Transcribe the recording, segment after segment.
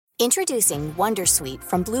Introducing Wondersuite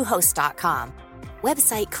from Bluehost.com.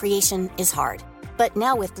 Website creation is hard, but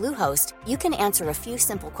now with Bluehost, you can answer a few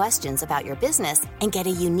simple questions about your business and get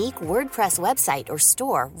a unique WordPress website or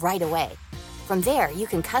store right away. From there, you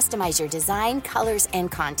can customize your design, colors,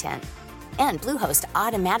 and content. And Bluehost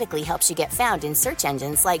automatically helps you get found in search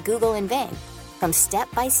engines like Google and Bing. From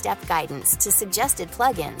step-by-step guidance to suggested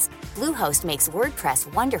plugins, Bluehost makes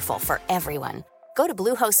WordPress wonderful for everyone. Go to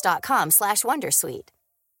bluehost.com/wondersuite.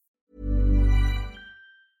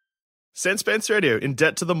 Sanspants Radio, in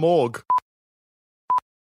debt to the morgue.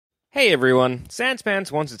 Hey everyone,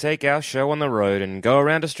 Sanspants wants to take our show on the road and go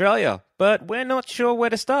around Australia, but we're not sure where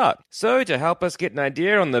to start. So to help us get an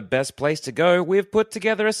idea on the best place to go, we've put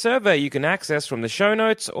together a survey you can access from the show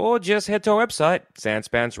notes or just head to our website,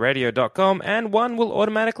 sanspantsradio.com, and one will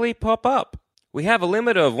automatically pop up. We have a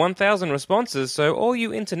limit of 1,000 responses, so all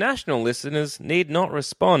you international listeners need not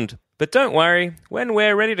respond. But don't worry, when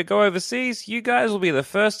we're ready to go overseas, you guys will be the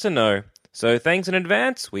first to know. So thanks in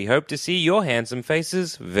advance, we hope to see your handsome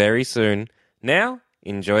faces very soon. Now,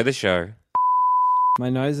 enjoy the show. My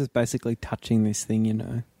nose is basically touching this thing, you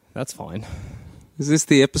know. That's fine. Is this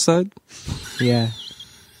the episode? Yeah.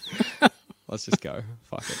 Let's just go.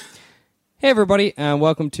 Fuck it. Hey everybody, and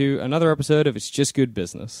welcome to another episode of It's Just Good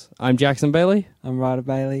Business. I'm Jackson Bailey. I'm Ryder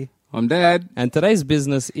Bailey. I'm Dad. And today's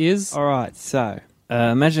business is... Alright, so,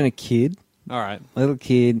 imagine a kid. Alright. Little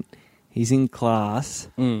kid. He's in class.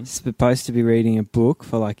 Supposed to be reading a book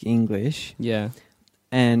for, like, English. Yeah.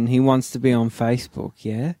 And he wants to be on Facebook,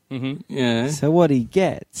 yeah? Mm-hmm. Yeah. So what he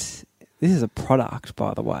gets... This is a product,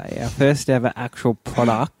 by the way. Our first ever actual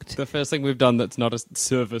product. The first thing we've done that's not a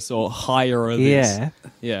service or hire of Yeah.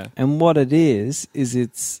 Yeah. And what it is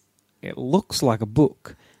it looks like a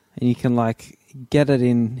book. And you can, like, get it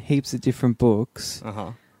in heaps of different books.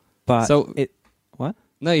 Uh-huh. But so, what?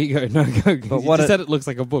 No, you go. No, go. But you just said it looks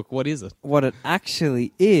like a book. What is it? What it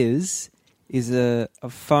actually is a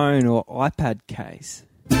phone or iPad case.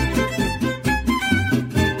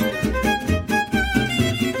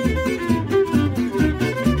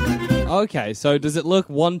 Okay, so does it look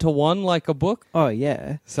one-to-one like a book? Oh,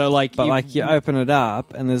 yeah. So, like... But, you open it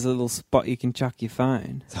up, and there's a little spot you can chuck your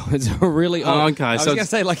phone. So it's a really... okay. I was going to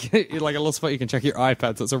say, like a little spot you can chuck your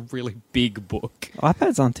iPad, so it's a really big book.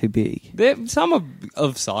 iPads aren't too big. Some are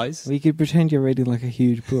of size. Well, you could pretend you're reading, like, a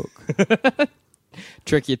huge book.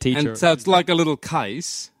 Trick your teacher. And so it's like a little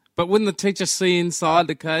case. But wouldn't the teacher see inside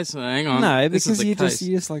the case? Hang on. No, this because is the you case.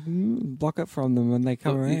 just like block it from them when they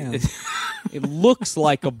come around. It looks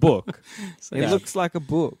like a book. It looks like a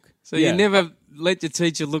book. So Yeah. you never let your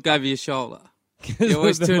teacher look over your shoulder. You're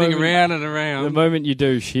always turning around and around. The moment you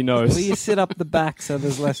do, she knows. Well, you sit up the back so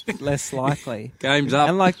there's less likely. Game's up.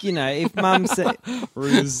 And like, you know, if mum says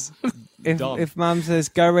Done. if mum says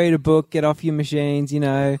go read a book, get off your machines, you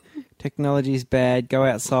know, technology's bad, go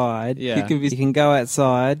outside. Yeah. You can go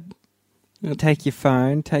outside, take your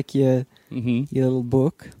phone, take your little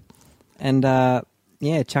book, and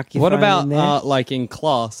chuck your What phone about in there. like in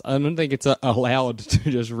class? I don't think it's allowed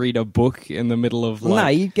to just read a book in the middle of like... No,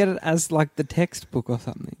 you get it as like the textbook or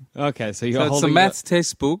something. Okay, so you're So it's a holding maths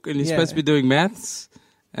test book, and you're supposed to be doing maths,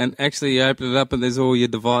 and actually you open it up and there's all your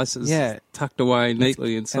devices tucked away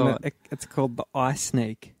neatly inside. And it's called the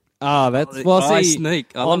iSneek. that's see, iSneek.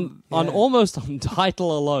 on almost on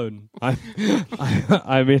title alone,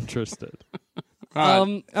 I'm interested.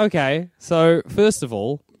 Right. Okay, so first of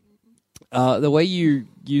all, the way you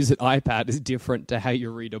use an iPad is different to how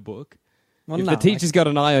you read a book. Well, If no, the teacher's got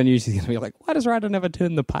an eye on you, she's going to be like, why does Ryder never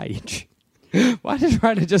turn the page? Why does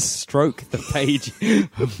Ryder just stroke the page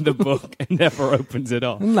of the book and never opens it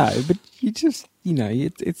up? No, but you just, you know,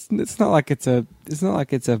 it's not like it's a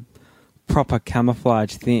proper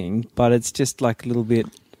camouflage thing, but it's just like a little bit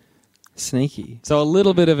sneaky. So a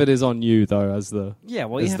little bit of it is on you, though, as the Yeah,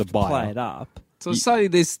 well, as you have the to buyer. play it up. So say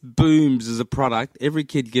this booms as a product. Every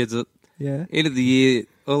kid gets it. Yeah. End of the year,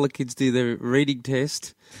 all the kids do their reading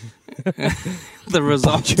test. The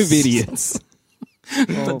results. Bunch of idiots.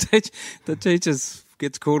 The teachers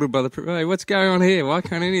gets called in by the... Hey, what's going on here? Why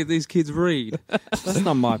can't any of these kids read? That's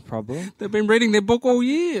not my problem. They've been reading their book all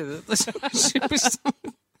year.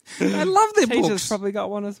 I love their Teacher's books. probably got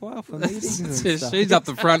one as well for meetings and stuff. She's up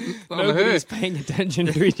the front on her. Nobody's paying attention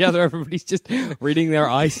to each other. Everybody's just reading their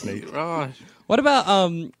iSneek. Right. What about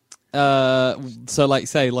so like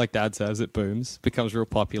say like Dad says, it booms, becomes real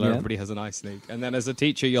popular. Yeah. Everybody has an iSneek, and then as a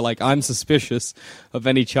teacher, you're like, I'm suspicious of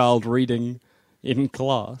any child reading in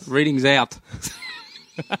class. Reading's out.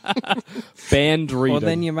 Banned reading. Well,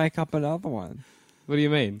 then you make up another one. What do you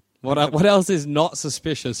mean? What else is not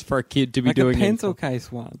suspicious for a kid to be Like doing? a pencil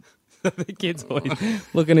case one. The kid's always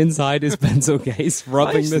looking inside his pencil case,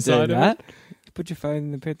 rubbing the side of it. Put your phone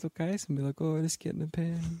in the pencil case and be like, "Oh, just getting a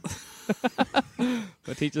pen."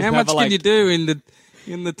 How much can you do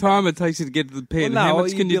in the time it takes you to get to the pen? Well, no, how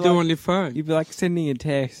much can you do on your phone? You'd be like sending a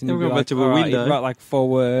text and You've you'd be got like, much of a window. You'd write like 4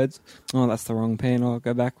 words. Oh, that's the wrong pen. I'll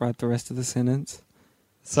go back, write the rest of the sentence.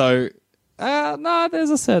 So, no, there's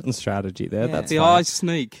a certain strategy there. Yeah. That's the fine.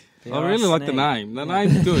 iSneek. The I really like the name. The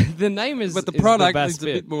name's good. The name is, but the is product the best needs a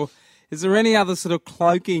bit. bit more. Is there any other sort of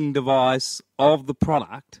cloaking device of the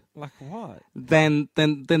product Like what? than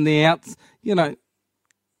the outs? You know,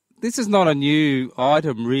 this is not a new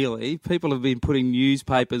item really. People have been putting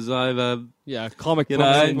newspapers over, Yeah, comic you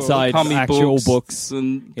books know, inside comic actual books books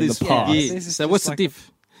and in this the past. year. This is So just what's like the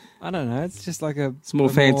diff? I don't know. It's just like a. It's more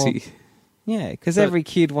fancy. Yeah, because So- every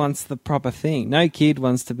kid wants the proper thing. No kid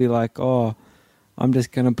wants to be like, "Oh, I'm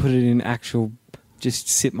just going to put it in actual." Just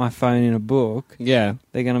sit my phone in a book. Yeah.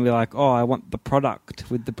 They're going to be like, "Oh, I want the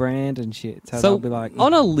product with the brand and shit." So So they'll be like,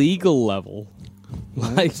 on a legal level, you know,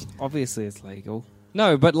 like obviously it's legal.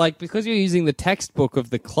 no, but like because you're using the textbook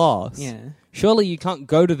of the class, Yeah. surely you can't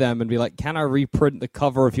go to them and be like, "Can I reprint the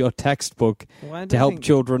cover of your textbook Well, I don't to help think-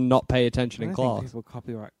 children not pay attention I in don't think class?" people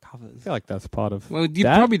copyright covers. I feel like that's part of. Well, you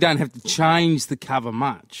that. probably don't have to change the cover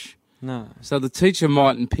much. No. So the teacher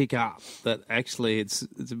mightn't pick up that actually it's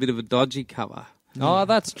a bit of a dodgy cover. Oh,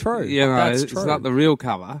 that's true. You know, that's it's true. not the real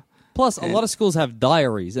cover. Plus, a lot of schools have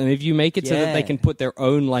diaries, and if you make it so that they Yeah. can put their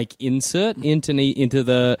own like insert into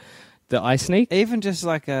the iSneek, Even just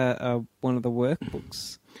like a one of the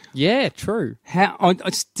workbooks. yeah, true. How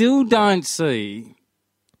I still don't see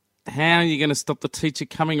how you're going to stop the teacher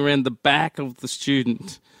coming around the back of the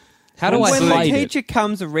student. How do I When the hide it? teacher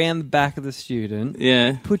comes around the back of the student,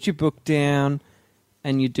 Yeah. put your book down,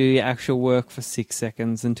 and you do your actual work for 6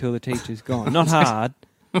 seconds until the teacher's gone. Not hard.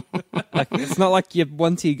 Like, it's not like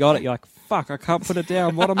once you got it, you're like, fuck, I can't put it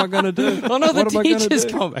down. What am I going to do? Oh no, the What am I gonna teacher's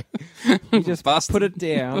do? coming. You just Busted. put it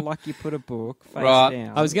down like you put a book face Right.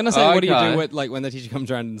 down. I was going to say, what do you Okay. do with, like when the teacher comes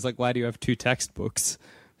around and it's like, why do you have 2 textbooks?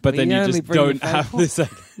 But Well, then you you only just bring your don't phone have forward. this.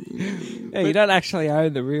 Yeah, you don't actually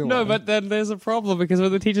own the real No, one. but then there's a problem because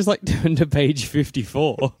when the teacher's like turn to page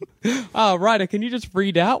 54, oh, Ryder, can you just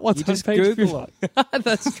read out what's You on just page Google 54?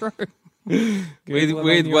 That's true. With Google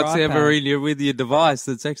it on your what's ever iPad. with your device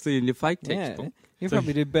that's actually in your fake Yeah, textbook. you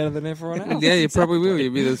probably do better than everyone else. Yeah, you probably will.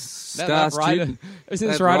 You'll be the star That Ryder, student.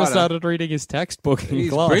 since That Ryder Ryder. started reading his textbook in He's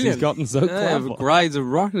class, brilliant. he's gotten so Yeah, clever. grades are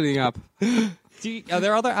rocketing up. Are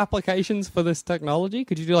there other applications for this technology?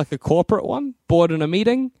 Could you do like a corporate one? Board in a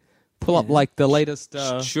meeting? Pull up like the latest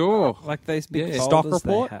Sure. Like those big Yeah. stock folders they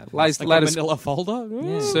report? have. Latest, like latest a manila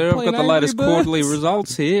folder? Sir, I've got the latest quarterly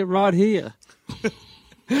results here, right here.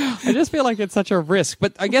 I just feel like it's such a risk.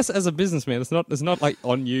 But I guess as a businessman, it's not like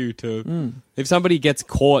on you to... If somebody gets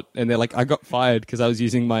caught and they're like, I got fired because I was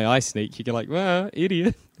using my iSneek, you can like, well,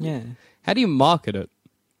 idiot. Yeah. How do you market it?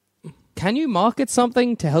 Can you market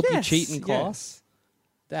something to help you Yes, cheat in yeah. class?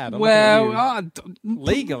 Dad, I'm looking at you.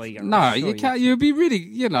 Legally, I'm no, sure you can't. You'd be really,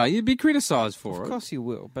 you'd be criticised for Of it. course you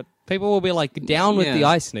will, but People will be like, down with Yeah. the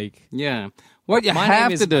iSneek. Yeah. What you My have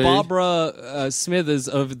name is to do. Barbara Smithers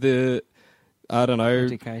of the, I don't know,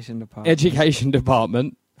 education department. education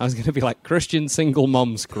department. I was going to be like Christian single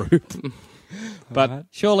moms group. But Right.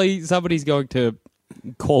 surely somebody's going to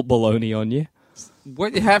call baloney on you.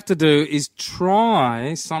 What you have to do is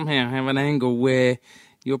try somehow have an angle where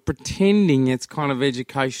you're pretending it's kind of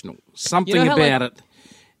educational. Something how, about it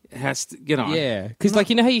has to, Yeah, because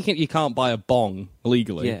like you know how you can't buy a bong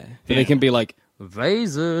legally. Yeah. But they can be like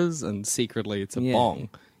vases, and secretly it's a Yeah. bong.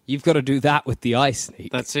 You've got to do that with the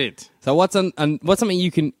iSneek. That's it. So what's something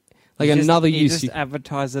you can like You just- another you use? just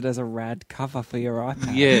advertise it as a rad cover for your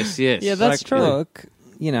iPad. Yes, yes. Yeah, that's Like, true. Look,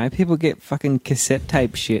 people get fucking cassette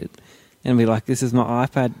tape shit and be like, "This is my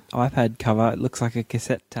iPad cover. It looks like a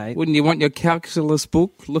cassette tape." Wouldn't you want your calculus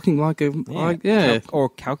book looking like a Or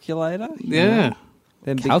calculator. you Yeah. know?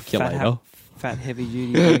 Them big Calculator? fat heavy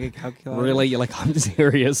duty mega calculator. Really, you're like I'm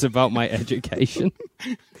serious about my education.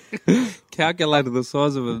 calculator the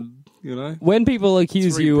size of a When people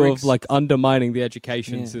accuse 3 you bricks. of like undermining the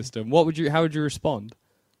education Yeah. system, how would you respond?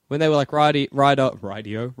 When they were like Ryder,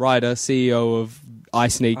 CEO of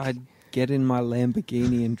iSneek, I'd get in my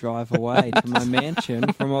Lamborghini and drive away to my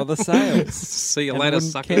mansion from all the sales. See you And later,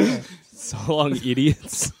 wouldn't sucker. care. so long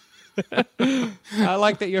idiots. I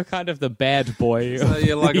like that you're kind of the bad boy. So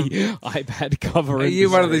you're like the iPad cover. Are you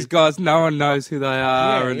one of these guys? No one knows who they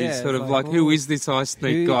are, Yeah, and yeah, it's sort it's of like, like, who well, is this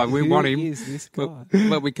iSneek guy? We want him, Who is this guy?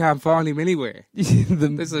 but we can't find him anywhere.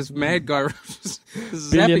 There's this mad guy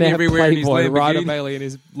zapping everywhere in his playboy Ryder Lamborghini. Bailey in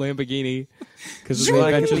his Lamborghini because of the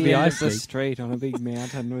Like at adventures of the the end of the iSneek. street on a big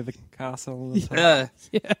mountain with a castle on the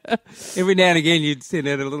top. Every now and again, you'd send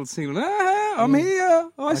out a little signal. Ah, I'm here,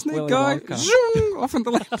 iSneek Willy guy. Wonka. Zoom, off in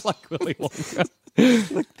the left. Like Willy Wonka.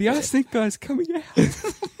 The iSneek guy's coming out.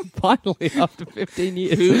 Finally, after 15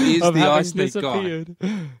 years Who is of the having iSneek guy? disappeared.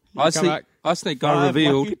 iSneek guy 5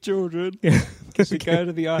 revealed. lucky children. We go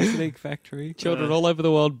to the iSneek factory. Children all over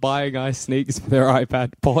the world buying iSneaks for their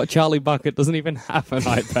iPad. Poor Charlie Bucket doesn't even have an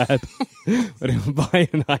iPad, but he'll buy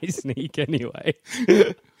an iSneek anyway.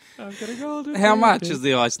 I'm gonna go to How much is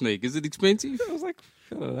the iSneek? Is it expensive? It was like,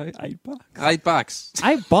 I don't know, $8. $8.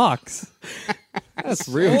 $8. That's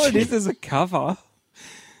real All it cheap. is is a cover.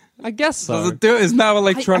 I guess so. Does it do? There's no I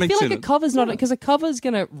electronics feel like in a it. cover's not because a cover's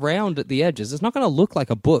going to round at the edges. It's not going to look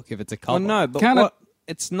like a book if it's a cover. Well, no, but Kinda- what,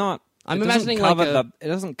 it's not. I'm it doesn't imagining like cover a- it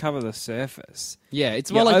doesn't cover the surface. Yeah, it's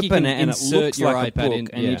You more like you open can it and it insert looks your like iPad a book, in,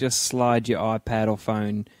 and yeah. you just slide your iPad or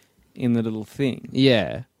phone in the little thing.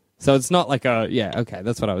 Yeah. So it's not like a okay.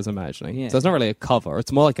 That's what I was imagining. Yeah. So it's not really a cover.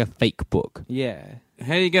 It's more like a fake book. Yeah.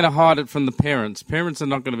 How are you going to hide it from the parents? Parents are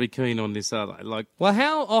not going to be keen on this, are they? Like, Well,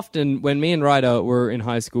 how often, when me and Ryder were in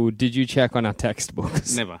high school, did you check on our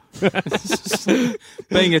textbooks? never.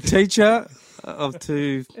 Being a teacher of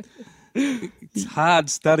two hard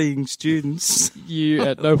studying students, You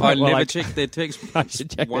at no I point were never like, checked their I textbooks should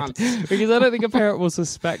check once. it. Because I don't think a parent will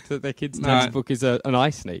suspect that their kid's No. textbook is an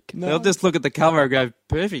iSneak. They'll just look at the cover and go,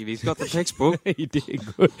 perfect, he's got the textbook. You did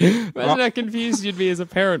good. Imagine how confused you'd be as a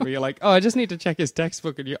parent where you're like, oh, I just need to check his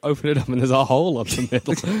textbook, and you open it up and there's a hole up the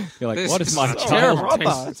middle. You're like, This what is is my so child? terrible.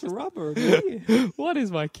 text- It's rubber. Yeah. What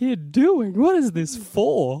is my kid doing? What is this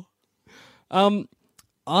for?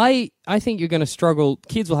 I think you're going to struggle.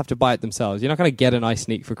 Kids will have to buy it themselves. You're not going to get an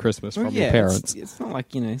iSneek for Christmas from your parents. It's not like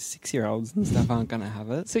 6-year-olds and stuff aren't going to have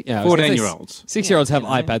it. Yeah, I was gonna say 14-year-olds. 6-year-olds have you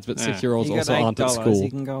know. iPads, but Yeah. 6-year-olds You also got aren't at $8, school. You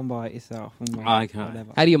can go and buy it yourself. And Okay.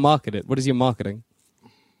 whatever. How do you market it? What is your marketing?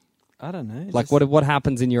 I don't know. Like, just- what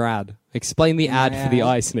happens in your ad? Explain the In ad my for the ad?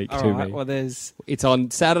 iSneek All to right, me. well, there's It's on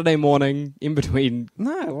Saturday morning in between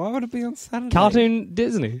no. Why would it be on Saturday? Cartoon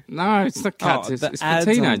Disney. No, it's not Oh, cartoons. the it's for ads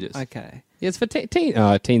on- teenagers. Okay, Yeah, it's for teens.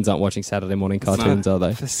 Teens aren't watching Saturday morning cartoons, are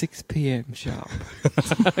they? for 6 p.m. sharp.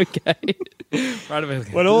 Okay. Right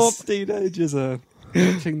about When all teenagers are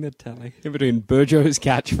watching the telly. in between Burjo's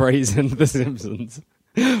catchphrase and The Simpsons.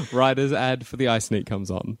 Ryder's ad for the iSneek comes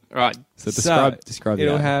on. Right. So describe the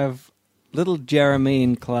It'll ad. have little Jeremy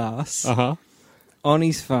in class Uh-huh. on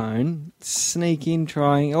his phone, sneak in,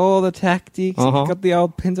 trying all the tactics. Uh-huh. He's got the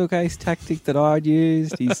old pencil case tactic that I'd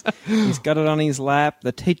used. He's got it on his lap.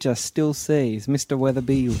 The teacher still sees. Mr.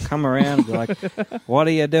 Weatherby will come around and be like, "What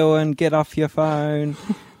are you doing? Get off your phone."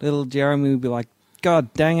 Little Jeremy will be like,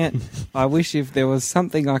 "God dang it. I wish if there was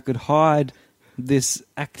something I could hide this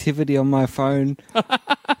activity on my phone.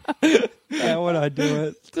 How would I do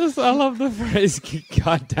it?" I love the phrase,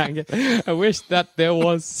 God dang it. I wish that there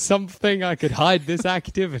was something I could hide this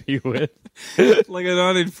activity with. Like a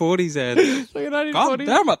 1940s ad. Like a God 1940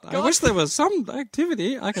 damn it. I God- wish there was some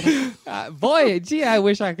activity I could... boy, gee, I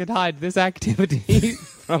wish I could hide this activity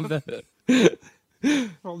from the...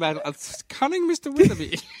 Oh, man, it's cunning Mr.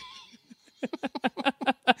 Witherby.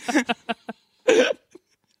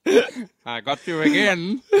 I got you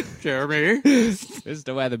again, Jeremy.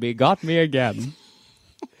 Mr. Weatherby got me again.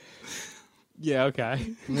 Yeah,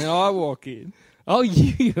 okay. Now I walk in. Oh,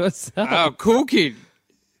 you yourself. Oh, cool kid.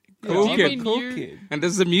 Cool Do you kid. mean you- Kid. And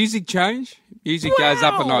does the music change? Music goes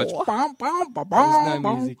up a notch. Bum, bum, bum, There's no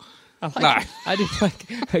bum. music. No. I did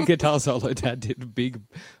like a guitar solo. Dad did a big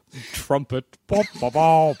trumpet. Pop, pop,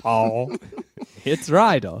 pop, pop. It's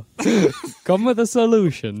Ryder. Come with a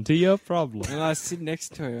solution to your problem. And I sit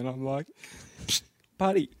next to her and I'm like,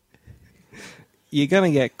 buddy, you're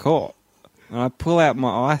going to get caught. And I pull out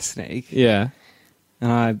my iSneek Yeah.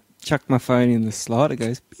 and I chuck my phone in the slot. It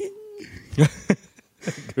goes, ping.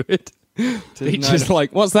 Good. Teacher's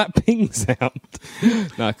like, what's that ping sound?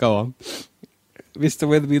 No, go on. Mr.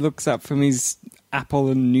 Weatherby looks up from his Apple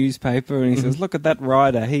and newspaper and he says, look at that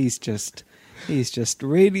rider. He's just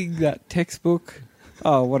reading that textbook.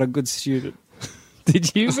 Oh, what a good student.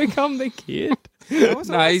 Did you become the kid? I was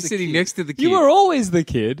No, always he's the sitting kid. next to the kid. You were always the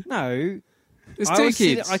kid. No. There's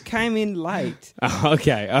two kids. I came in late.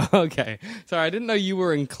 Okay. Sorry, I didn't know you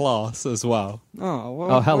were in class as well. Oh,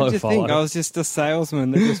 well, hello, what do you fellow. think? I was just a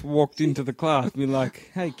salesman that just walked into the class and be like,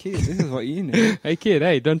 hey, kid, this is what you need. Hey, kid,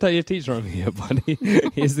 hey, don't tell your teacher I'm here, buddy.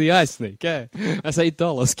 Here's the iSneek. Yeah. That's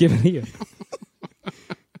 $8. Give it here.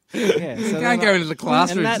 Yeah, You can't go into the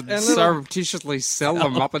classrooms and surreptitiously sell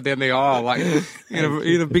them up and down the aisle like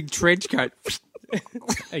in a big trench coat.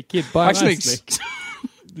 Hey, kid, buy iSneeks.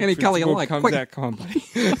 Any colour you like. Comes Quick. out, come on, buddy.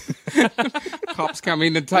 Cops come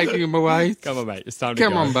in and take them away. Come on, mate. It's time to go.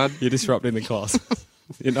 Come on, bud. You're disrupting the class.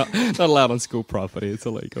 You're not allowed on school property. It's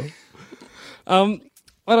illegal.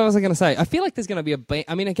 What was I going to say? I feel like there's going to be a ban.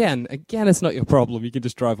 I mean, again, it's not your problem. You can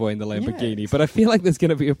just drive away in the Lamborghini. Yeah. But I feel like there's going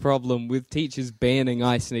to be a problem with teachers banning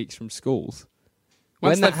iSneeks from schools.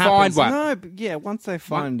 Once When they that find happens- one. No, but yeah, once they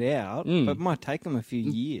find out, but it might take them a few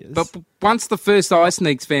years. But once the first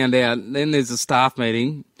iSneak's found out, then there's a staff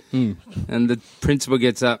meeting and the principal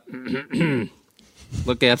gets up.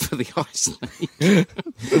 Look out for the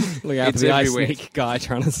iSneak. Look out It's for the everywhere. iSneek guy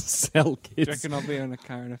trying to sell Do you kids. reckon I'll be on a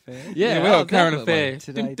current affair? Yeah, well, current definitely. affair.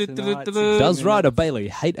 Today, tonight, Does Ryder Bailey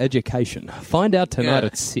hate education? Find out tonight Yeah.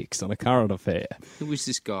 at 6 on a current affair. Who is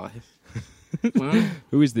this guy? Well,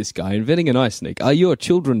 Who is this guy inventing an iSneak? Are your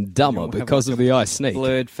children dumber You'll have because like of the iSneak?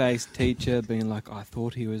 Blurred-faced teacher being like, I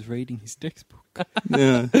thought he was reading his textbook.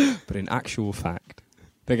 yeah. But in actual fact,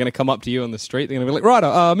 they're going to come up to you on the street. They're going to be like, Ryder,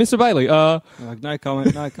 Mr. Bailey, I'm like, no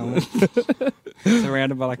comment.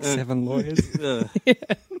 Surrounded by like 7 lawyers.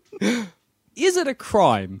 is it a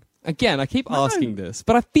crime? Again, I keep asking this,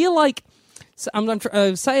 but I feel like,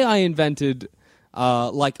 say I invented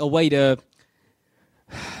like a way to.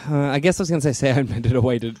 I guess I was going to say I invented a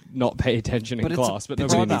way to not pay attention in But it's class, but a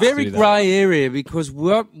nobody needs product. to Very do that. grey area because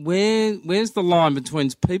where's the line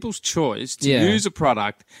between people's choice to Yeah. use a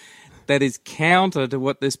product that is counter to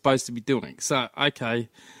what they're supposed to be doing? So, okay,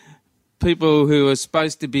 people who are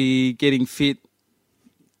supposed to be getting fit,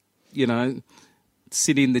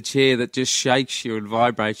 sit in the chair that just shakes you and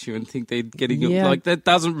vibrates you and think they're getting Yeah. like that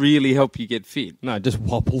doesn't really help you get fit. No, it just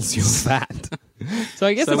wobbles your fat. So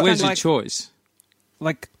I guess So it's where's kind your of choice?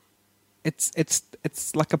 Like, it's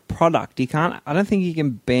like a product. I don't think you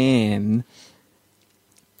can ban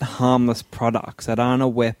the harmless products that aren't a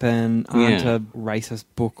weapon, aren't Yeah. a racist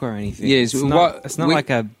book or anything. Yes, it's what- not we- like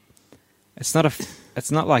a. It's not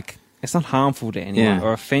harmful to anyone Yeah.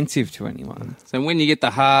 or offensive to anyone. So when you get the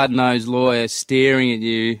hard-nosed lawyer staring at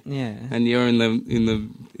you, Yeah. and you're in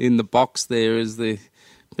the box there as the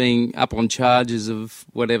being up on charges of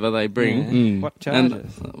whatever they bring. Yeah. What And,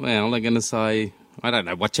 charges? well, they're going to say, I don't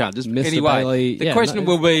know what charges. But Mr. anyway, Bailey. the question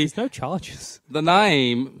will be There's no charges. the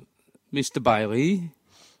name, Mr. Bailey,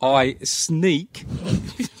 iSneek.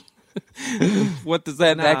 What does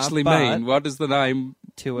that Nah, actually but- mean? What does the name?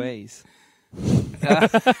 2 E's.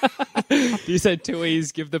 You said 2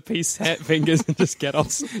 E's, give the peace hat fingers and just get off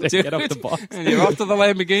the box. And you're off to the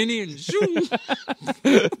Lamborghini and zoom.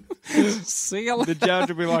 See you later. The judge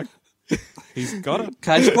will be like, he's got it.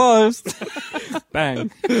 Case closed.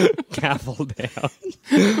 Bang. Gavel down.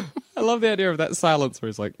 I love the idea of that silence where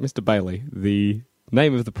it's like, Mr. Bailey, the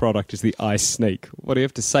name of the product is the iSneak. What do you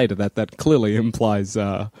have to say to that? That clearly implies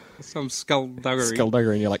Some skullduggery.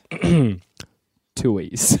 skullduggery, and you're like, 2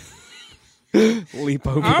 E's. Leap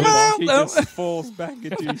over I'm the out. He just falls back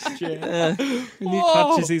into his chair. And he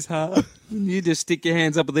touches his heart. You just stick your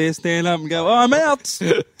hands up there, stand up and go, I'm out.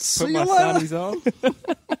 See Put you my later. sunnies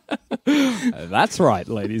on. That's right,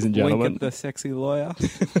 ladies and Wink gentlemen. at the sexy lawyer.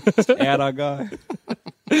 Out I go.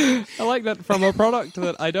 I like that from a product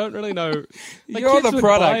that I don't really know. Like, You're kids the would buy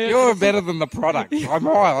product. it. You're better than the product. I'm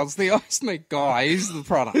Miles, the iSneak guy. He's the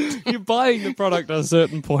product. You're buying the product at a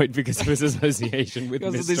certain point because of his association with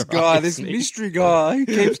Because Mr. of this guy, this iSneak. mystery guy, who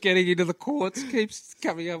keeps getting into the courts, keeps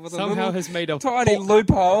coming up with a Somehow little has made a tiny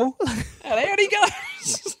loophole. And out he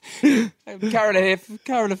goes. And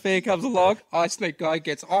current affair comes along. iSneak guy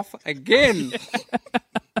gets off again.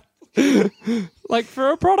 Like,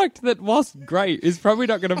 for a product that was great, is probably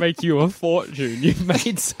not going to make you a fortune. You've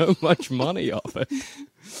made so much money off it.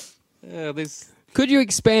 Could you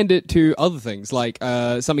expand it to other things, like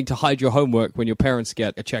something to hide your homework when your parents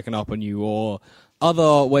get checking up on you, or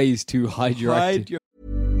other ways to hide your activity?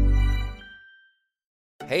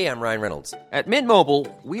 Hey, I'm Ryan Reynolds. At Mint Mobile,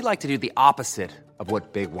 we like to do the opposite of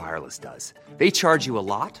what Big Wireless does. They charge you a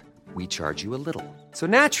lot, we charge you a little. So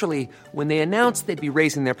naturally, when they announced they'd be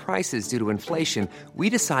raising their prices due to inflation, we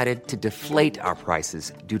decided to deflate our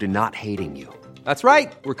prices due to not hating you. That's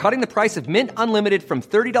right. We're cutting the price of Mint Unlimited from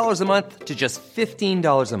 $30 a month to just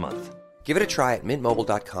 $15 a month. Give it a try at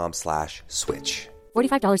mintmobile.com/switch.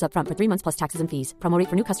 $45 up front for 3 months plus taxes and fees. Promo rate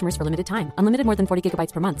for new customers for limited time. Unlimited more than 40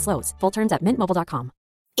 gigabytes per month. Slows full terms at mintmobile.com.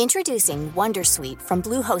 Introducing Wondersuite from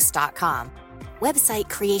Bluehost.com. Website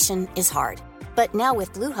creation is hard, but now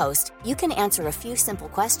with Bluehost, you can answer a few simple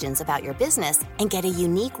questions about your business and get a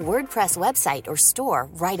unique WordPress website or store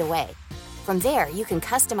right away. From there, you can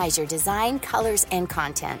customize your design, colors, and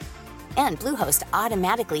content. And Bluehost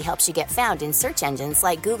automatically helps you get found in search engines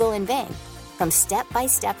like Google and Bing. From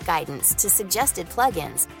step-by-step guidance to suggested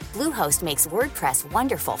plugins, Bluehost makes WordPress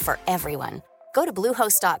wonderful for everyone. Go to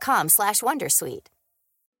bluehost.com/wondersuite.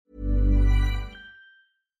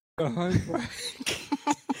 Homework.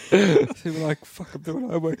 People are like, fuck, I'm doing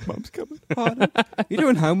homework, Mum's coming. You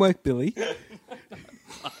doing homework, Billy?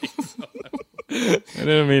 I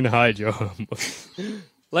didn't mean hide your homework.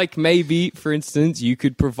 Like maybe, for instance, you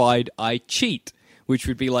could provide I cheat, which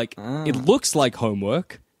would be like, it looks like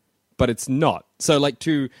homework, but it's not. So like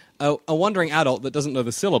to a wandering adult that doesn't know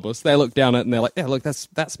the syllabus, they look down at it and they're like, yeah, look,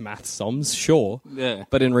 that's math sums, sure. Yeah.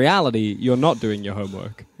 But in reality, you're not doing your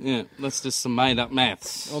homework. Yeah, that's just some made-up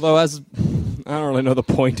maths. Although I don't really know the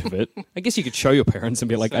point of it. I guess you could show your parents and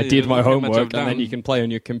be like, So I did my look how much I've homework, and then done. you can play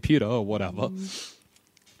on your computer or whatever.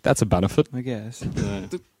 That's a benefit. I guess. Yeah.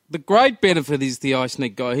 The great benefit is the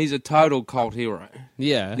iSneek guy. He's a total cult hero.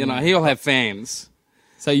 Yeah. You know, he'll have fans.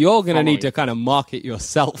 So you're going to need Following. to kind of market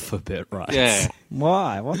yourself a bit, right? Yeah.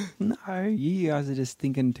 Why? What? No, you guys are just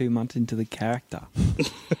thinking too much into the character.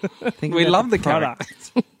 Think We about love the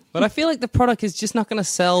product. But I feel like the product is just not going to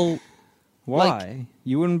sell. Why?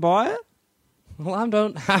 You wouldn't buy it? Well, I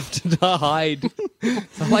don't have to hide.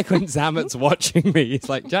 It's not like when Zamet's watching me. It's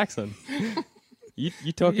like, Jackson, you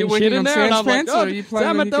talking You're working shit in on there? And I'm like, Sans Pants, or oh, are you playing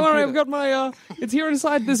on Zamet, your don't worry, I've computer?" got my, it's here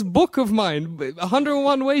inside this book of mine,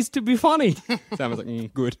 101 Ways to be Funny. Zamet's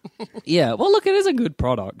like, good. Yeah, well, look, it is a good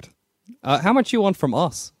product. How much you want from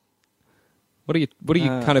us? What do you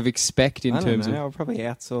kind of expect in I don't terms know. of... I'll probably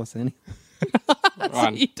outsource any.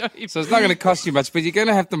 Right. You don't even- So it's not going to cost you much, but you're going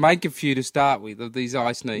to have to make a few to start with of these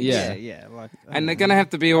iSneaks. Yeah. Yeah. Like, And they're going to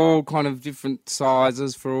have to be all kind of different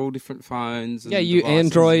sizes for all different phones. And Yeah, you devices.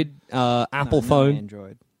 Android, Apple no phone,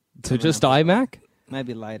 Android. to just iMac?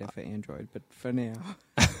 Maybe later for Android, but for now,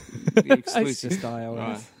 The it's exclusive. just iOS.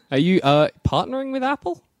 Right. Are you partnering with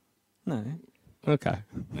Apple? No, Okay,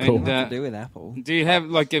 And, cool. nothing to do with Apple. do you have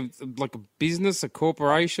like a business, a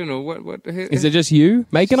corporation, or what? Is it just you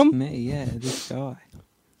making them? Me, yeah, this guy.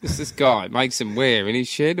 Is this guy makes them where in his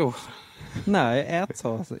shed or No,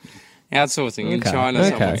 outsource it. outsourcing in Okay. China Okay.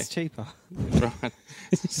 somewhere? It's cheaper. Right.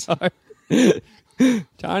 So,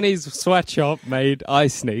 Chinese sweatshop made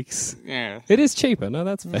iSneaks. Yeah. It is cheaper. No,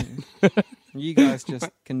 that's fair. You guys just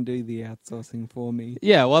can do the outsourcing for me.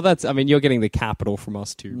 Yeah, well, you're getting the capital from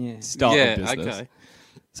us to Yeah. start Yeah. the business. Okay.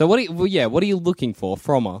 So what are you looking for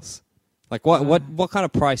from us? Like what kind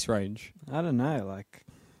of price range? I don't know. Like,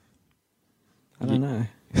 I don't know.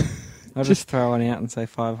 I'll just throw one out and say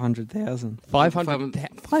 500,000.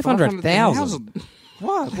 500,000.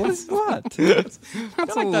 What? What's what? That's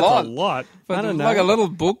a lot. lot. But I don't like know. a little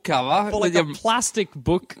book cover. For like with a your- plastic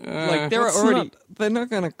book, like they're It's already. not- they're not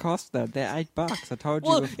going to cost that. They're $8. I told you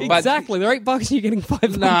Well, before. But- exactly. They're $8 and you're getting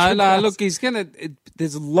 500. No, look, he's gonna.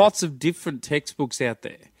 There's lots of different textbooks out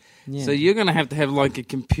there, Yeah. so you're gonna have to have like a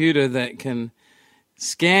computer that can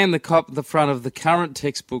scan the front of the current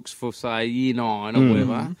textbooks for say year 9 or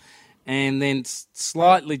whatever, and then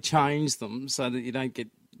slightly change them so that you don't get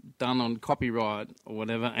done on copyright or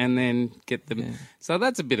whatever, and then get them. Yeah. So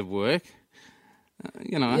that's a bit of work,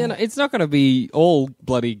 you know. Yeah, no, it's not going to be all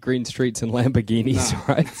bloody green streets and Lamborghinis,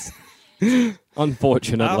 right?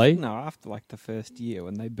 Unfortunately. After like the first year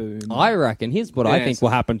when they boom. I reckon here's what I Yeah, think so-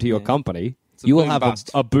 will happen to your yeah. company. It's a You will boom have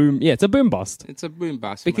bust. a boom. Yeah, it's a boom bust. It's a boom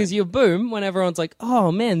bust Because mate. you boom when everyone's like,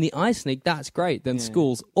 oh man, the iSneak, that's great. Then Yeah.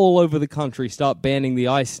 schools all over the country start banning the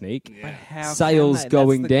iSneak. Yeah. How Sales can they?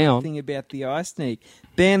 going That's the down. Good thing about the iSneak.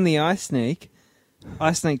 Ban the iSneak.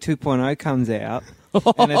 iSneak 2.0 comes out,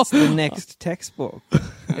 and it's the next textbook.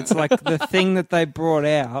 It's like the thing that they brought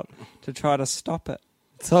out to try to stop it.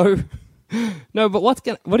 So, no, but what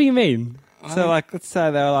do you mean? So, like, let's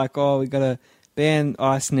say they were like, "Oh, we got to ban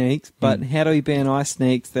iSneaks," but how do we ban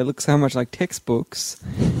iSneaks? They look so much like textbooks.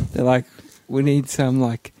 They're like, we need some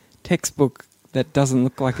like textbook that doesn't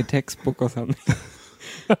look like a textbook or something.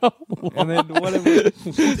 And then whatever.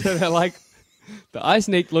 So they're like, the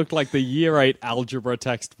iSneak looked like the year 8 algebra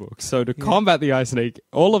textbook. So to combat the iSneak,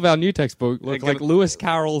 all of our new textbook look They're like gonna- Lewis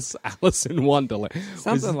Carroll's Alice in Wonderland.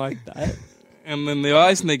 Something like that. And then the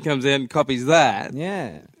iSneak comes out and copies that.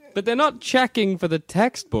 Yeah. But they're not checking for the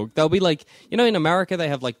textbook. They'll be like, in America they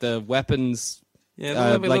have like the weapons Yeah, they'll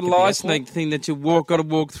have a like little at the iSneek airport. thing that got to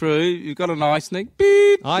walk through. You've got an iSneek.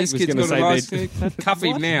 Beep. I This was kid's gonna got an say iSneek. Cuff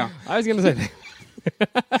him now. I was going to say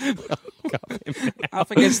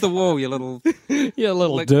Up against the wall, you little you're a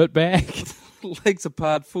little Like- dirtbag. legs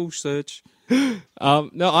apart, full search. No,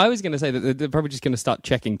 I was going to say that they're probably just going to start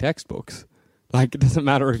checking textbooks. Like, it doesn't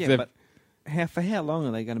matter if Yeah, they're... but for how long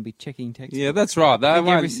are they going to be checking textbooks? Yeah, that's right. They I think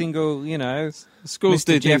every won't- single, schools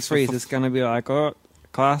do Mr. things for- Jeffries is going to be like, oh,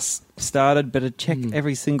 class started, better check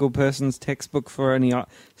every single person's textbook for any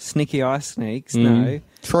sneaky iSneeks. No.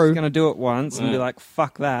 True. He's going to do it once and be like,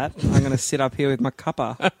 fuck that. I'm going to sit up here with my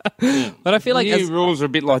cuppa. But I feel like... New rules are a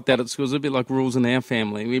bit like that at schools. A bit like rules in our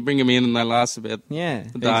family. We bring them in and they last about Yeah.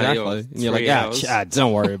 a day or Exactly. And you're like, 3 hours.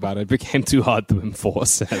 don't worry about it. It became too hard to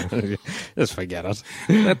enforce. Just forget it.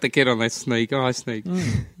 Let the kid on that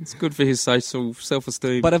iSneek. It's good for his social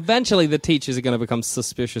self-esteem. But eventually the teachers are going to become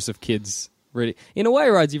suspicious of kids. Really, in a way,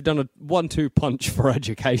 Rhodes, you've done a 1-2 punch for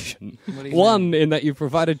education. What do you One, in that you've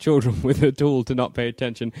provided children with a tool to not pay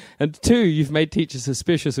attention, and 2, you've made teachers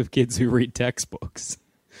suspicious of kids who read textbooks.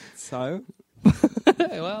 So?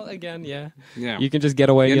 Well, again, yeah. yeah. You can just get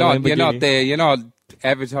away. You're in your not. You're not Lamborghini. there. You're not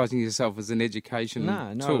advertising yourself as an education.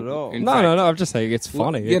 No, not tool. at all. In No, fact, no. I'm just saying it's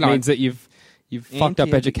funny. you It know- means that you've fucked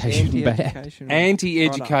up education bad. Anti-education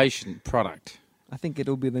Anti-education product. I think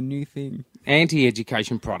it'll be the new thing.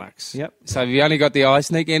 Anti-education products. Yep. So have you only got the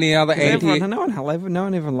iSneek? Any other anti? No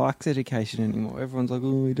one even likes education anymore. Everyone's like,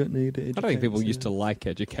 oh, we don't need education. I don't think people used to like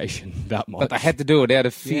education that much. But they had to do it out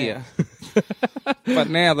of fear. But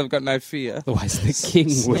now they've got no fear. Otherwise, the king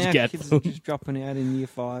would now get kids are them. just dropping out in year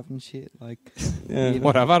 5 and shit. Like,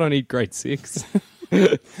 Whatever. I don't need grade 6.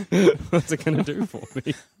 What's it going to do for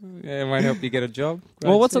me? Yeah, it won't help you get a job.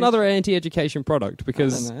 Well, what's Grade another anti-education product? I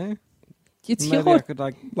Because don't know. it's Maybe your... I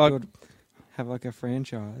could have like a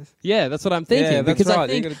franchise. Yeah, that's what I'm thinking. Yeah, that's because I right.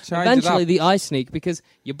 You think gotta change it eventually up. the iSneek, because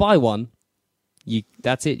you buy one,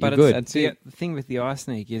 that's it. You're But good. That's the it. thing with the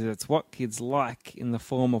iSneek is it's what kids like in the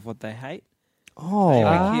form of what they hate. Oh,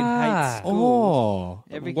 Every kid hates school.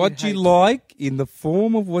 Every What kid you hates- like in the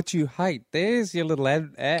form of what you hate. There's your little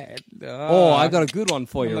ad. Oh, I got a good one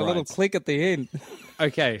for and you. a little Right? click at the end.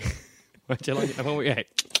 Okay. What you like?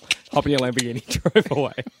 Hop in your Lamborghini, drove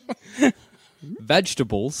away.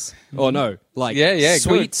 Vegetables, or no, like Yeah,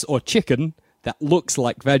 sweets or chicken that looks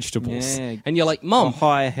like vegetables. Yeah. And you're like, I'll Mum,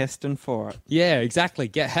 hire Heston for it. yeah, exactly.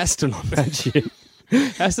 Get Heston on that shit.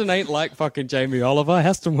 Heston ain't like fucking Jamie Oliver.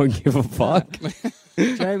 Heston won't give a fuck.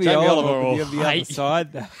 Jamie Oliver Oliver will will be on the other hate you.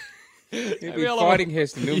 side though. He'll be fighting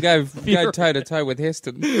Heston. He'll go toe-to-toe with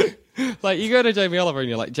Heston. Like, you go to Jamie Oliver and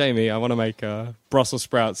you're like, Jamie, I want to make Brussels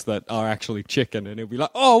sprouts that are actually chicken. And he'll be like,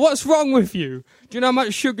 oh, what's wrong with you? Do you know how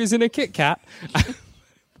much sugar's in a Kit Kat?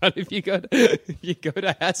 But if you go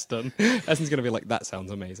to Heston, Heston's going to be like, that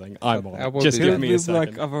sounds amazing. I'm I on. will Just do give that. me a He'll be second.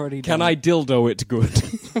 like, I've already Can done I it. dildo it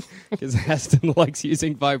good? Because Heston likes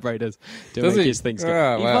using vibrators to Does make he? his things Oh,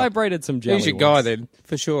 go. He wow. vibrated some jelly He's your guy once. then.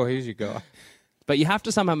 For sure, he's your guy. But you have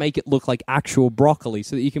to somehow make it look like actual broccoli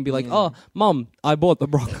so that you can be like, oh, Mum, I bought the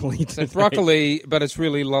broccoli today. It's broccoli, but it's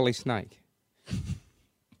really lolly snake.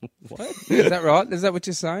 What? Is that right? Is that what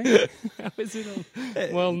you're saying? How is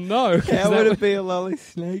it well, no. Is How that would what- it be a lolly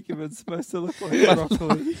snake if it's supposed to look like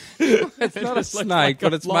broccoli? It's not a just looks snake, like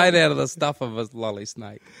but a it's lolly. made out of the stuff of a lolly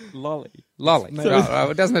snake. Lolly. Lolly. made- Right,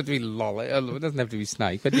 it doesn't have to be lolly. It doesn't have to be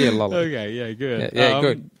snake, but yeah, lolly. Okay, yeah, good. Yeah,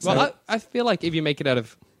 good. Well, So- I feel like if you make it out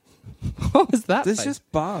of... What was that? There's face?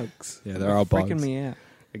 just bugs. Yeah, there are Freaking bugs. me out.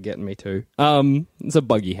 They're getting me too. It's a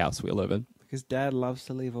buggy house we live in. Because Dad loves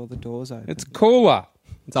to leave all the doors open. It's cooler.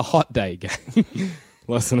 It's a hot day, gang.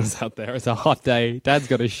 Listeners out there, it's a hot day. Dad's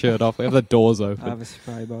got his shirt off. We have the doors I open. have a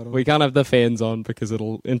spray bottle. We can't have the fans on because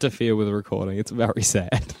it'll interfere with the recording. It's very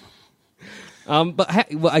sad. Well,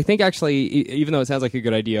 I think actually, even though it sounds like a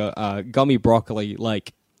good idea, gummy broccoli.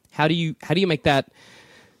 Like, how do you make that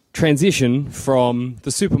transition from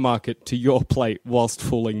the supermarket to your plate whilst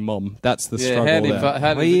fooling Mum? That's the struggle there.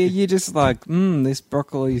 Well, you're just like, this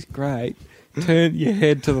broccoli's great. Turn your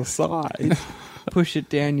head to the side, push it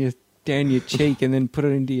down your cheek, and then put it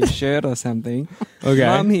into your shirt or something. Okay.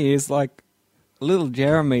 Mum here is like, little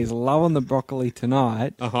Jeremy's loving the broccoli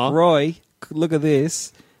tonight. Uh-huh. Roy, look at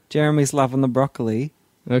this. Jeremy's loving the broccoli.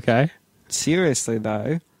 Okay. Seriously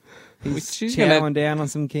though, he's She's gonna- chowing down on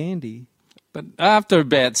some candy. But after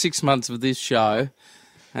about 6 months of this show,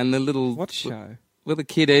 and the little... What show? With the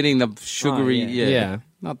kid eating the sugary... Oh, yeah. Yeah.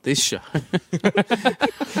 Not this show.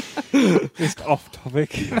 Just off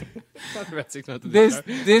topic. About 6 months of This show.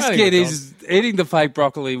 this I think kid it's is eating the fake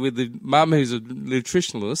broccoli with the mum who's a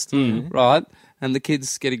nutritionalist, right? And the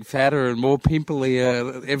kid's getting fatter and more pimply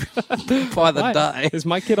by the Why? day. Is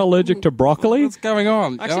my kid allergic to broccoli? What's going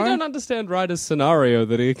on? I actually don't understand Ryder's scenario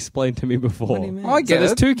that he explained to me before. What do you mean? I So get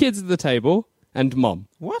there's it. 2 kids at the table and mom.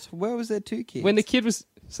 What? Where was there 2 kids? When the kid was...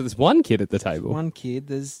 So there's 1 kid at the table. one kid,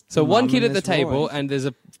 there's So one mum kid and at the there's table Roy. and there's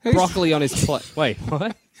a broccoli on his plate. Wait,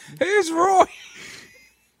 what? Who's Roy?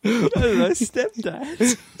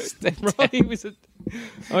 Stepdad. Right, he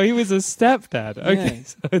was a stepdad. Okay,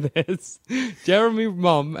 so there's Jeremy,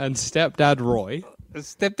 mom, and stepdad Roy.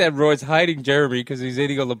 Stepdad Roy's hating Jeremy because he's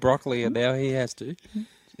eating all the broccoli and now he has to.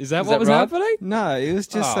 Is that Is what that was right? happening? No, it was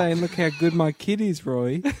just saying, look how good my kid is,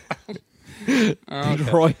 Roy. Did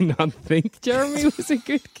Roy not think Jeremy was a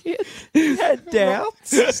good kid? Had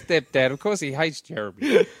doubts. Stepdad, of course he hates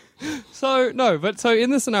Jeremy. So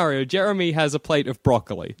in the scenario, Jeremy has a plate of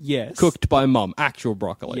broccoli. Yes. Cooked by mum, actual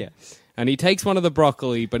broccoli. Yes. And he takes one of the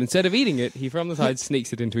broccoli, but instead of eating it, he from the side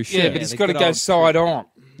sneaks it into his Yeah, shirt. but it's the got to good go old side on.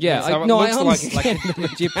 Yeah, So I it know. I looks understand. Like the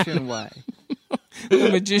Egyptian way. The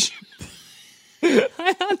magician.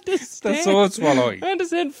 I understand. The sword swallowing. I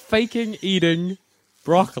understand faking eating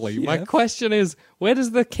broccoli. My Yeah. question is, where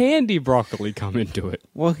does the candy broccoli come into it?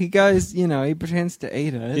 Well, he goes, he pretends to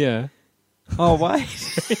eat it. Yeah. Oh,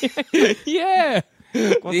 wait. Yeah.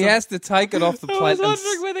 He has to take it off the I plate. was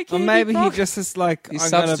wondering where the Or candy maybe he broccoli... just is like, He I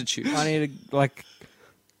gotta- substitutes. I need to,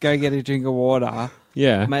 go get a drink of water.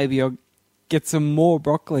 Yeah. Maybe I'll get some more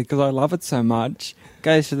broccoli because I love it so much.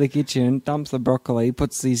 Goes to the kitchen, dumps the broccoli,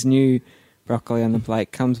 puts his new broccoli on the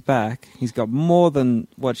plate, comes back. He's got more than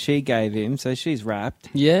what she gave him, so she's wrapped.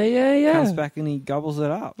 Yeah. Comes back and he gobbles it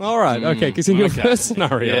up. All right, okay, because in your okay. first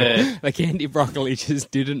scenario, Yeah. the candy broccoli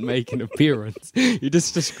just didn't make an appearance. You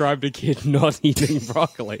just described a kid not eating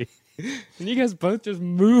broccoli. And you guys both just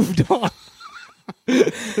moved on.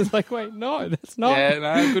 It's like, wait, no, that's not, Yeah,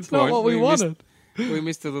 no, good that's not point. what we wanted. We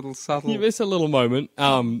missed a little subtle. You miss a little moment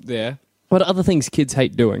there. What other things kids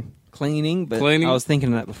hate doing? Cleaning, but Cleaning? I was thinking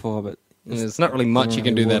of that before, but There's not really much you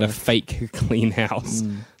can do there to fake clean house.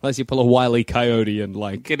 Unless you pull a Wile E. Coyote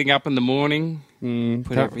and Getting up in the morning.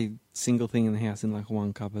 put every single thing in the house in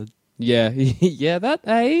one cupboard. Yeah, yeah, that,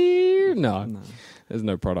 no. There's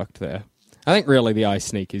no product there. I think really the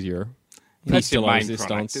iSneek is your That's piece your de main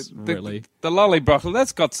resistance, product. really. The lolly broccoli,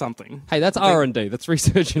 that's got something. Hey, that's R&D. That's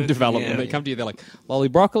research and development. Yeah. They come to you, they're like, lolly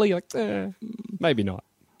broccoli? You're like, maybe not.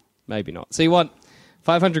 Maybe not. So you want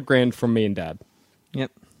 500 grand from me and Dad.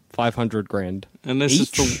 Yep. 500 grand. And this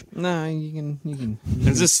Each? is for... No, you can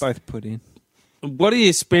Is this- both put in. What are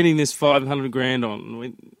you spending this 500 grand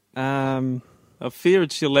on? I fear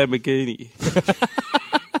it's your Lamborghini.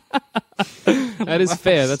 That is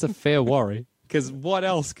fair. That's a fair worry. Because what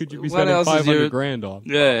else could you be What spending else is 500 your- grand on?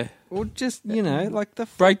 Yeah. Or just, like the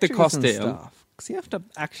Break the factories cost and down. stuff. Because you have to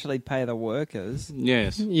actually pay the workers.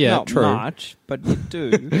 Yes. Yeah, Not true. much, but you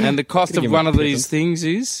do. And the cost Gotta of give one him of a these things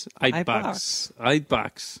is $8. $8.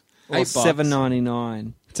 $8. Or $8.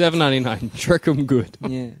 $7.99. $7.99. Trick 'em good.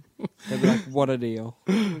 Yeah. They'd be like, what a deal.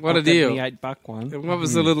 What a I'll get deal. the $8 one. And what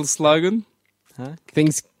was the little slogan? Huh?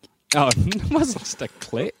 Things... Oh, it wasn't just a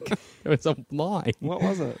click. It was a line. What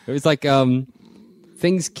was it? It was like,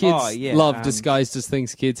 things kids Oh, yeah, love disguised as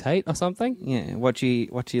things kids hate or something. Yeah, what you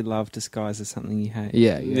love disguised as something you hate.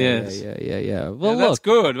 Yeah. Yes. Well, Yeah, that's look,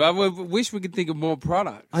 good. I wish we could think of more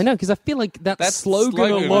products. I know, because I feel like that That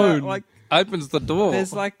slogan alone... Like, opens the door.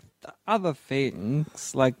 there's other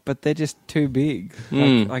things, but they're just too big.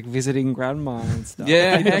 Like visiting grandma and stuff.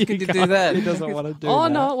 yeah, how could you do that? Who doesn't want to do oh,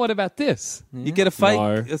 that? no, what about this? You get a fake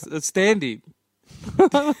No. a stand-in.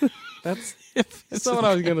 That's That's not what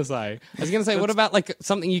I was going to say. I was going to say, what about like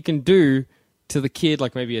something you can do to the kid,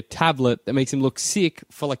 like maybe a tablet that makes him look sick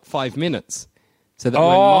for like 5 minutes? So that when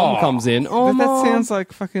mom comes in, but that Mom. sounds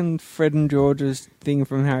like fucking Fred and George's thing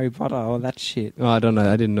from Harry Potter or that shit. Oh, I don't know.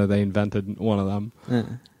 I didn't know they invented one of them. Yeah.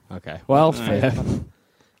 Okay. Well, fair.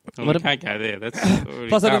 Oh, What we can't go there. That's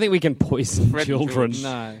Plus, I don't think we can poison Fred and children George.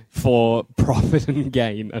 No. for profit and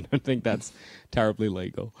gain. I don't think that's terribly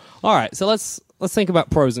legal. All right, so let's think about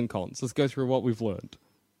pros and cons. Let's go through what we've learned.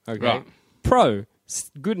 Okay. Right. Pro,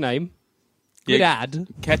 good name, good Yeah. ad,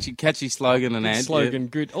 catchy slogan and good ad. slogan,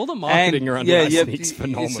 good. All the marketing around iSneek's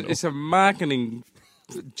phenomenal. It's a marketing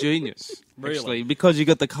genius, Really? actually, because you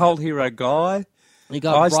got the cult hero guy. You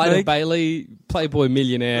got Ryder iSneek. Bailey, Playboy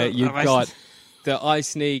Millionaire. You've iSneek. got the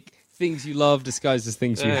iSneek, things you love disguised as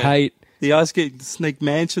things you Yeah. hate. The iSneek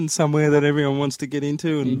mansion somewhere that everyone wants to get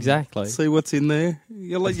into and Exactly. see what's in there.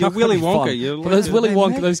 You're like It's you're not gonna Willy be Wonka. fun. You're For like, those Willy they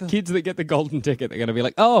Wonka, make those them. kids that get the golden ticket, they're going to be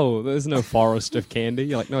like, oh, there's no forest of candy.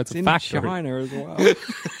 You're like, no, it's It's a in factory. China as well.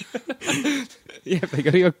 Yeah, if they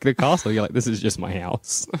go to the castle, you're like, this is just my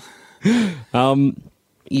house.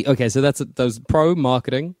 Okay, so that's those pro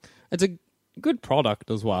marketing. It's a good product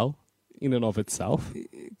as well, in and of itself.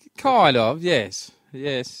 kind of, yes.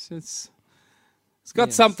 It's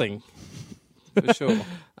got something for sure.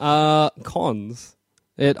 Cons.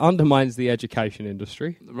 It undermines the education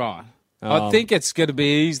industry. Right. I think it's going to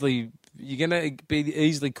be easily. You're going to be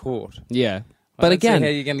easily caught. Yeah. I But don't see again, how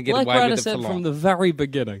you're going to get like away Ryder with it said for from long. the very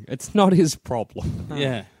beginning, it's not his problem.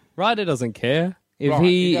 Yeah. Ryder doesn't care. If Right,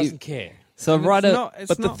 he doesn't care. So Ryder,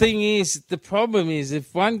 But the thing is, the problem is,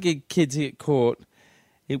 if one kids get caught,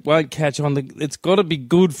 it won't catch on. It's got to be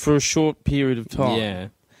good for a short period of time. yeah.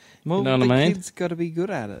 Well, You know what the I mean? kids got to be good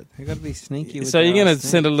at it. They got to be sneaky. With So you're their going to iSneek.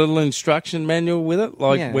 send a little instruction manual with it,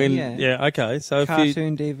 like Yeah, when? yeah. Okay. So if you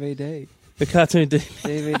cartoon DVD, the cartoon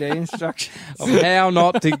DVD DVD instructions. of how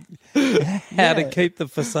not to, how to Yeah. keep the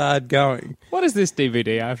facade going. What is this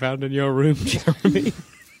DVD I found in your room, Jeremy?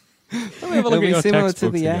 Let me have a It'll look at be your similar to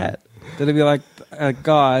textbooks the again. ad. It'll be like a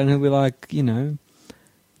guy, and he'll be like, do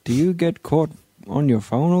you get caught on your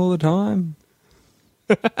phone all the time?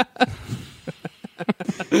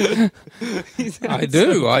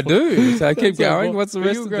 I do. So keep going. What's the You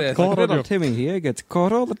rest of got that? caught on Little Timmy here gets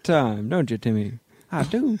caught all the time, don't you, Timmy? I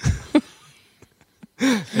do.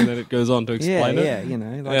 And then it goes on to explain it. Yeah,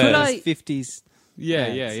 like Could I- 50s. Yeah,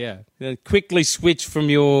 Ads. yeah, yeah. Quickly switch from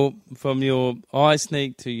your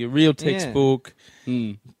iSneek to your real textbook,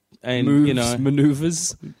 and Moves, maneuvers.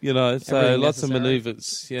 so Everything lots of necessary.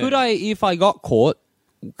 maneuvers. Yeah. Could I, if I got caught,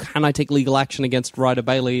 can I take legal action against Ryder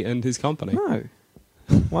Bailey and his company? No.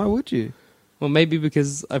 Why would you? Well, maybe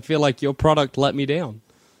because I feel like your product let me down.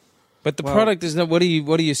 But the Well- product is not. What are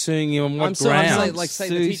you suing you on what I'm saying, ground? like, say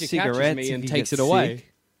the Sue teacher catches cigarettes me if and you takes get it away. sick.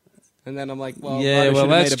 And then I'm like, well, Yeah, Ryder well, should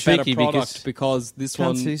have that's made a better tricky product because this Can't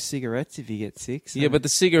one... sue cigarettes if you get sick. So Yeah, but the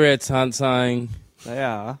cigarettes aren't saying. they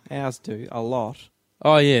are. Ours do a lot.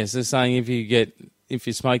 Oh yes, they're saying if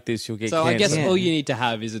you smoke this, you'll get So cancer. I guess Yeah. all you need to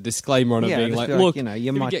have is a disclaimer on it Yeah, being just like, be look, you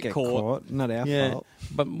if might get caught, Not our Yeah, fault.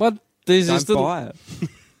 but what there's Don't this little. buy it.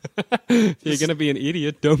 if you're going to be an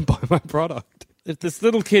idiot, don't buy my product. If this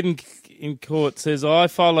little kid in court says, I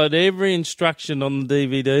followed every instruction on the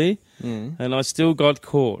DVD and I still got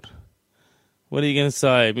caught, what are you going to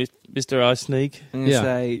say, Mr. iSneek? I'm gonna Yeah.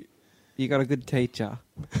 say you got a good teacher.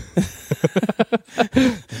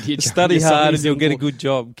 Study hard and you'll get a good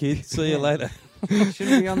job, kid. See you later.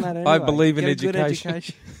 Shouldn't be on that anyway. I believe in Get a good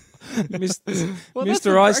education. Mr. Well, that's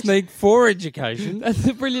Mr. iSneek for education. That's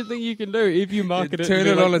the brilliant thing you can do if you market it. Turn and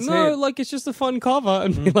be it like, on its no, head. like it's just a fun cover,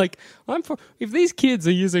 and be like, if these kids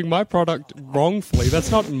are using my product wrongfully,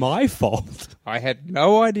 that's not my fault. I had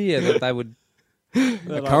no idea that they would.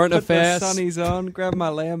 The current Put affairs. the sunnies on, grab my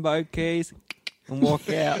Lambo keys, and walk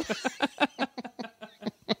out.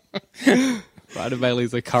 Ryder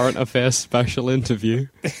Bailey's a current affairs special interview.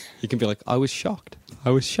 You can be like, I was shocked. I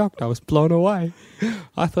was blown away.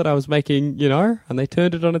 I thought I was making, and they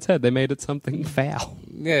turned it on its head. They made it something foul.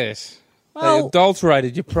 Yes. They Well-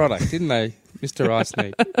 adulterated your product, didn't they, Mr.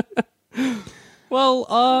 iSneek?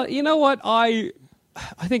 Well, you know what? I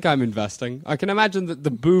think I'm investing. I can imagine that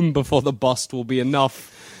the boom before the bust will be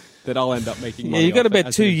enough that I'll end up making Yeah, money. you've got off it about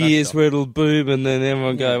as 2 an years investor. where it'll boom and then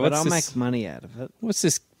everyone go, but what's I'll this? make money out of it. What's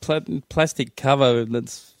this plastic cover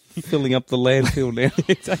that's filling up the landfill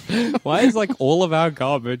now? Why is like all of our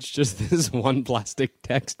garbage just this one plastic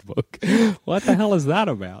textbook? What the hell is that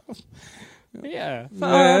about? Yeah, so,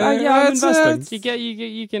 I'm it's-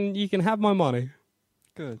 investing. You can have my money.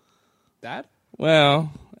 Good. Dad?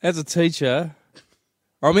 Well, as a teacher,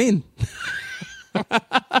 I'm in.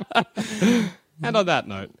 And on that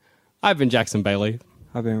note, I've been Jackson Bailey.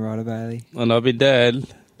 I've been Ryder Bailey. And I'll be Dad.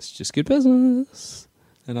 It's just good business.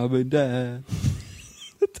 And I've been Dad.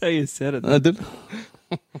 That's how you said it. I did.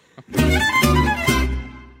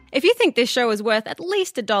 If you think this show is worth at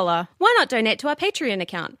least $1, why not donate to our Patreon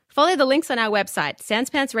account? Follow the links on our website,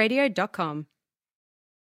 sanspantsradio.com.